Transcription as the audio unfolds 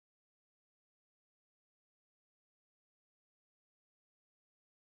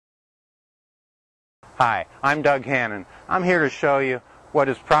Hi, I'm Doug Hannon. I'm here to show you what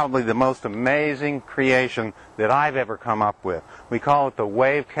is probably the most amazing creation that I've ever come up with. We call it the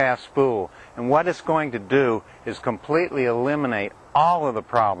wave cast spool, and what it's going to do is completely eliminate all of the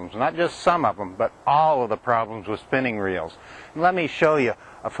problems, not just some of them, but all of the problems with spinning reels. And let me show you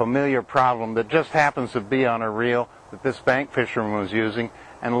a familiar problem that just happens to be on a reel that this bank fisherman was using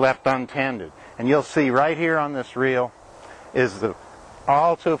and left untended. And you'll see right here on this reel is the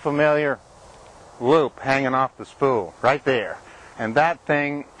all too familiar loop hanging off the spool right there. And that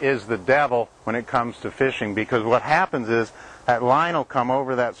thing is the devil when it comes to fishing, because what happens is that line will come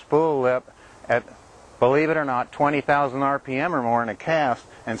over that spool lip at, believe it or not, 20,000 RPM or more in a cast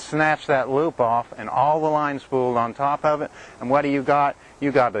and snatch that loop off and all the line spooled on top of it. And what do you got?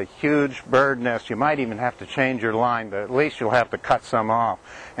 You got a huge bird nest. You might even have to change your line, but at least you'll have to cut some off.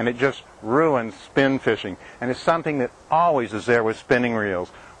 And it just ruins spin fishing. And it's something that always is there with spinning reels.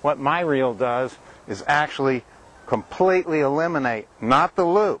 What my reel does is actually completely eliminate not the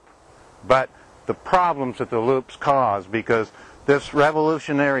loop, but the problems that the loops cause, because this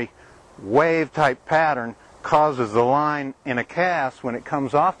revolutionary wave type pattern causes the line in a cast when it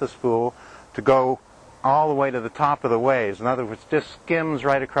comes off the spool to go all the way to the top of the waves. In other words, just skims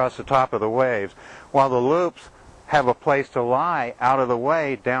right across the top of the waves, while the loops have a place to lie out of the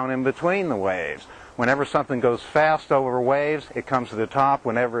way down in between the waves. Whenever something goes fast over waves, it comes to the top.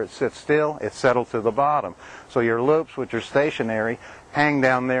 Whenever it sits still, it settles to the bottom. So your loops, which are stationary, hang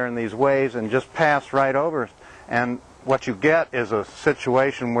down there in these waves and just pass right over. And what you get is a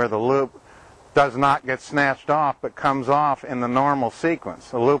situation where the loop does not get snatched off, but comes off in the normal sequence.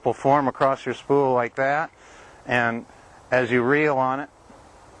 The loop will form across your spool like that, and as you reel on it,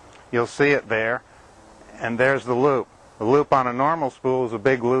 you'll see it there, and there's the loop. The loop on a normal spool is a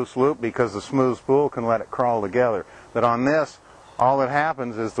big loose loop because the smooth spool can let it crawl together. But on this, all that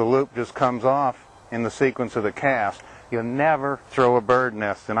happens is the loop just comes off in the sequence of the cast. You'll never throw a bird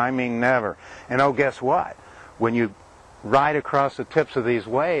nest, and I mean never. And oh, guess what? When you ride across the tips of these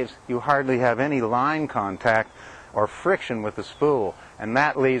waves, you hardly have any line contact or friction with the spool, and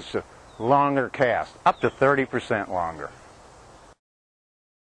that leads to longer casts, up to 30% longer.